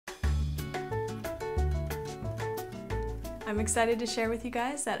I'm excited to share with you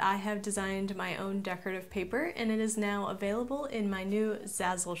guys that I have designed my own decorative paper and it is now available in my new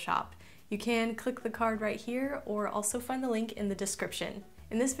Zazzle shop. You can click the card right here or also find the link in the description.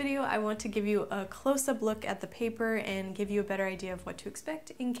 In this video, I want to give you a close-up look at the paper and give you a better idea of what to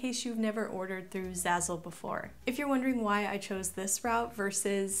expect in case you've never ordered through Zazzle before. If you're wondering why I chose this route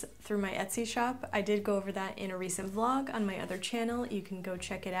versus through my Etsy shop, I did go over that in a recent vlog on my other channel. You can go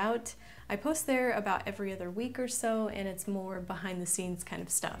check it out. I post there about every other week or so, and it's more behind the scenes kind of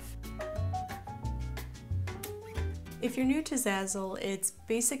stuff. If you're new to Zazzle, it's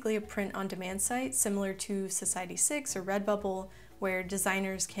basically a print-on-demand site similar to Society6 or Redbubble, where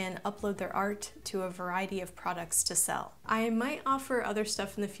designers can upload their art to a variety of products to sell. I might offer other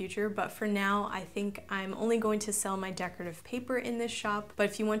stuff in the future, but for now I think I'm only going to sell my decorative paper in this shop. But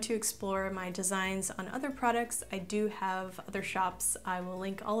if you want to explore my designs on other products, I do have other shops. I will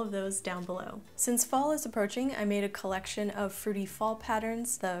link all of those down below. Since fall is approaching, I made a collection of Fruity Fall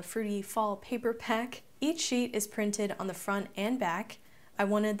patterns, the Fruity Fall paper pack. Each sheet is printed on the front and back. I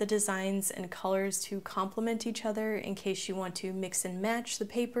wanted the designs and colors to complement each other in case you want to mix and match the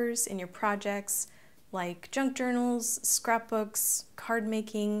papers in your projects, like junk journals, scrapbooks, card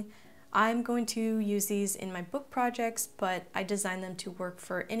making. I'm going to use these in my book projects, but I designed them to work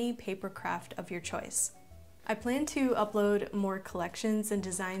for any paper craft of your choice. I plan to upload more collections and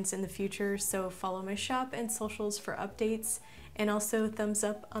designs in the future, so follow my shop and socials for updates, and also thumbs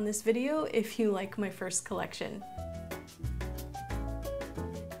up on this video if you like my first collection.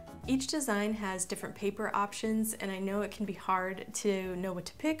 Each design has different paper options, and I know it can be hard to know what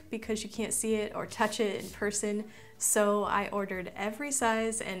to pick because you can't see it or touch it in person, so I ordered every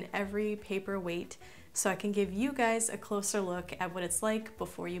size and every paper weight so I can give you guys a closer look at what it's like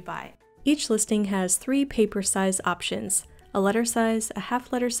before you buy. Each listing has 3 paper size options: a letter size, a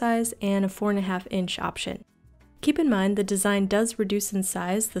half letter size, and a 4.5 inch option. Keep in mind the design does reduce in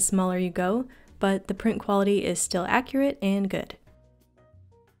size the smaller you go, but the print quality is still accurate and good.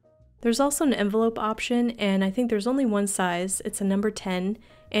 There's also an envelope option, and I think there's only one size. It's a number 10,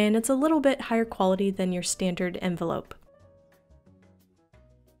 and it's a little bit higher quality than your standard envelope.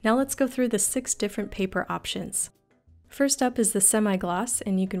 Now let's go through the 6 different paper options. First up is the semi-gloss,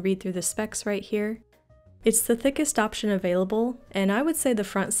 and you can read through the specs right here. It's the thickest option available, and I would say the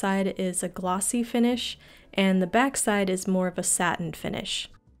front side is a glossy finish, and the back side is more of a satin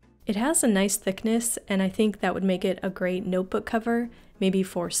finish. It has a nice thickness, and I think that would make it a great notebook cover, maybe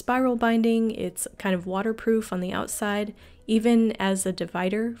for spiral binding. It's kind of waterproof on the outside, even as a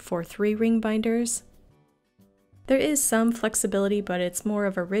divider for 3-ring binders. There is some flexibility, but it's more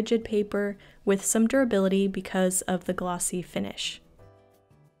of a rigid paper with some durability because of the glossy finish.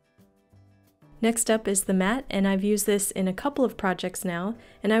 Next up is the matte, and I've used this in a couple of projects now,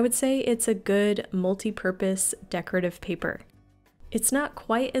 and I would say it's a good multi-purpose decorative paper. It's not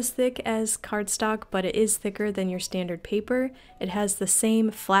quite as thick as cardstock, but it is thicker than your standard paper. It has the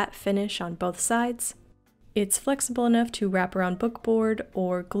same flat finish on both sides. It's flexible enough to wrap around bookboard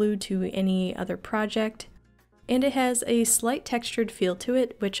or glue to any other project, and it has a slight textured feel to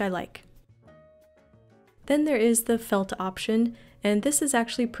it, which I like. Then there is the felt option, and this is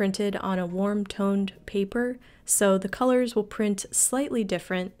actually printed on a warm toned paper, so the colors will print slightly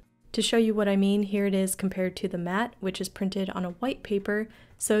different. To show you what I mean, here it is compared to the matte, which is printed on a white paper,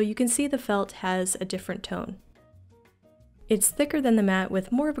 so you can see the felt has a different tone. It's thicker than the matte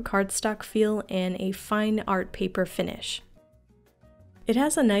with more of a cardstock feel and a fine art paper finish. It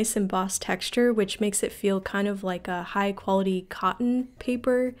has a nice embossed texture, which makes it feel kind of like a high quality cotton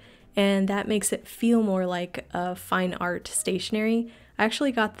paper, and that makes it feel more like a fine art stationery. I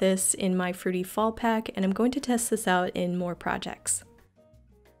actually got this in my Fruity Fall pack, and I'm going to test this out in more projects.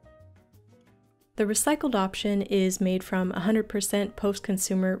 The recycled option is made from 100%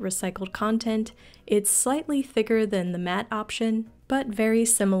 post-consumer recycled content. It's slightly thicker than the matte option, but very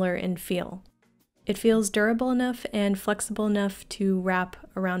similar in feel. It feels durable enough and flexible enough to wrap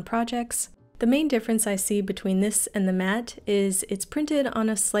around projects. The main difference I see between this and the matte is it's printed on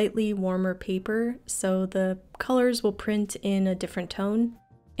a slightly warmer paper, so the colors will print in a different tone,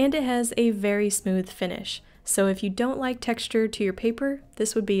 and it has a very smooth finish. So if you don't like texture to your paper,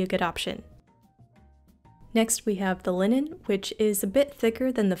 this would be a good option. Next we have the linen, which is a bit thicker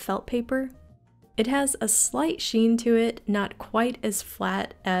than the felt paper. It has a slight sheen to it, not quite as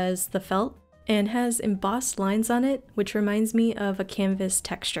flat as the felt, and has embossed lines on it, which reminds me of a canvas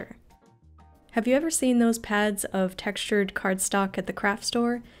texture. Have you ever seen those pads of textured cardstock at the craft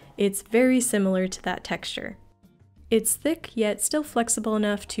store? It's very similar to that texture. It's thick, yet still flexible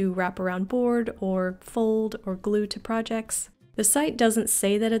enough to wrap around board or fold or glue to projects. The site doesn't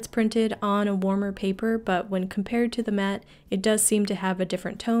say that it's printed on a warmer paper, but when compared to the matte, it does seem to have a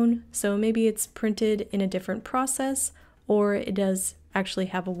different tone, so maybe it's printed in a different process, or it does actually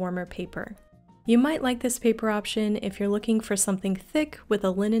have a warmer paper. You might like this paper option if you're looking for something thick with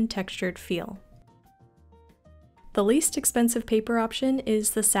a linen textured feel. The least expensive paper option is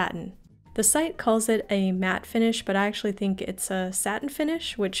the Satin. The site calls it a matte finish, but I actually think it's a satin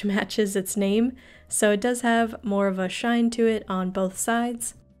finish, which matches its name, so it does have more of a shine to it on both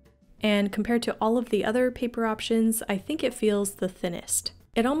sides. And compared to all of the other paper options, I think it feels the thinnest.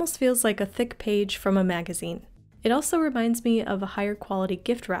 It almost feels like a thick page from a magazine. It also reminds me of a higher quality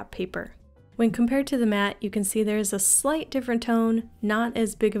gift wrap paper. When compared to the matte, you can see there's a slight different tone, not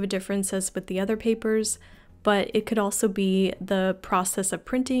as big of a difference as with the other papers, but it could also be the process of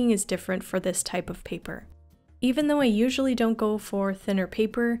printing is different for this type of paper. Even though I usually don't go for thinner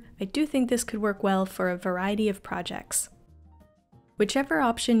paper, I do think this could work well for a variety of projects. Whichever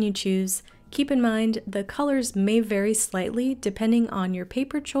option you choose, keep in mind the colors may vary slightly depending on your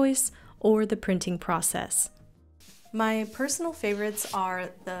paper choice or the printing process. My personal favorites are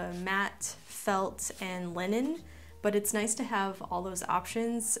the matte, felt, and linen, but it's nice to have all those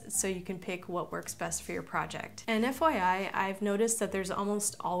options so you can pick what works best for your project. And FYI, I've noticed that there's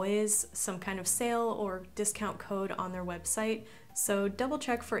almost always some kind of sale or discount code on their website, so double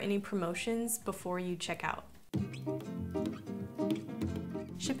check for any promotions before you check out.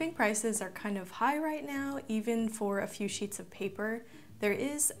 Shipping prices are kind of high right now, even for a few sheets of paper. There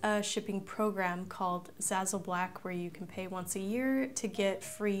is a shipping program called Zazzle Black where you can pay once a year to get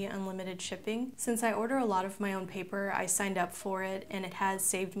free unlimited shipping. Since I order a lot of my own paper, I signed up for it and it has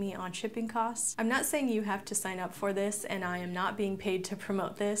saved me on shipping costs. I'm not saying you have to sign up for this and I am not being paid to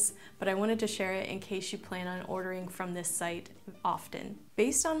promote this, but I wanted to share it in case you plan on ordering from this site often.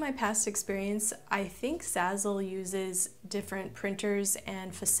 Based on my past experience, I think Zazzle uses different printers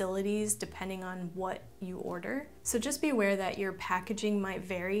and facilities depending on what you order. So just be aware that your packaging might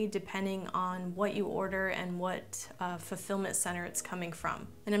vary depending on what you order and what fulfillment center it's coming from.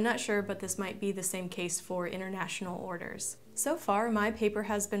 And I'm not sure, but this might be the same case for international orders. So far, my paper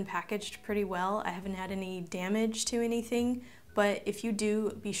has been packaged pretty well. I haven't had any damage to anything, but if you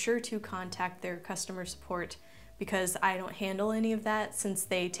do, be sure to contact their customer support because I don't handle any of that since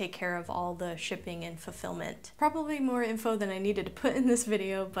they take care of all the shipping and fulfillment. Probably more info than I needed to put in this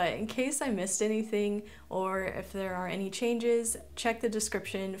video, but in case I missed anything or if there are any changes, check the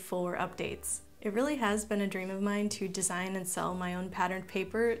description for updates. It really has been a dream of mine to design and sell my own patterned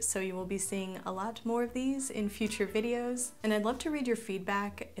paper, so you will be seeing a lot more of these in future videos. And I'd love to read your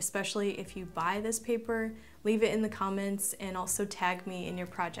feedback, especially if you buy this paper. Leave it in the comments and also tag me in your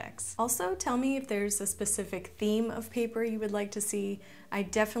projects. Also, tell me if there's a specific theme of paper you would like to see. I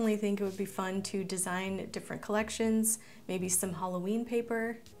definitely think it would be fun to design different collections, maybe some Halloween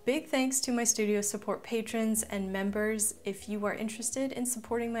paper. Big thanks to my studio support patrons and members. If you are interested in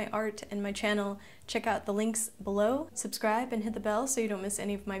supporting my art and my channel, check out the links below. Subscribe and hit the bell so you don't miss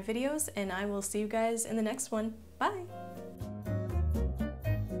any of my videos, and I will see you guys in the next one. Bye!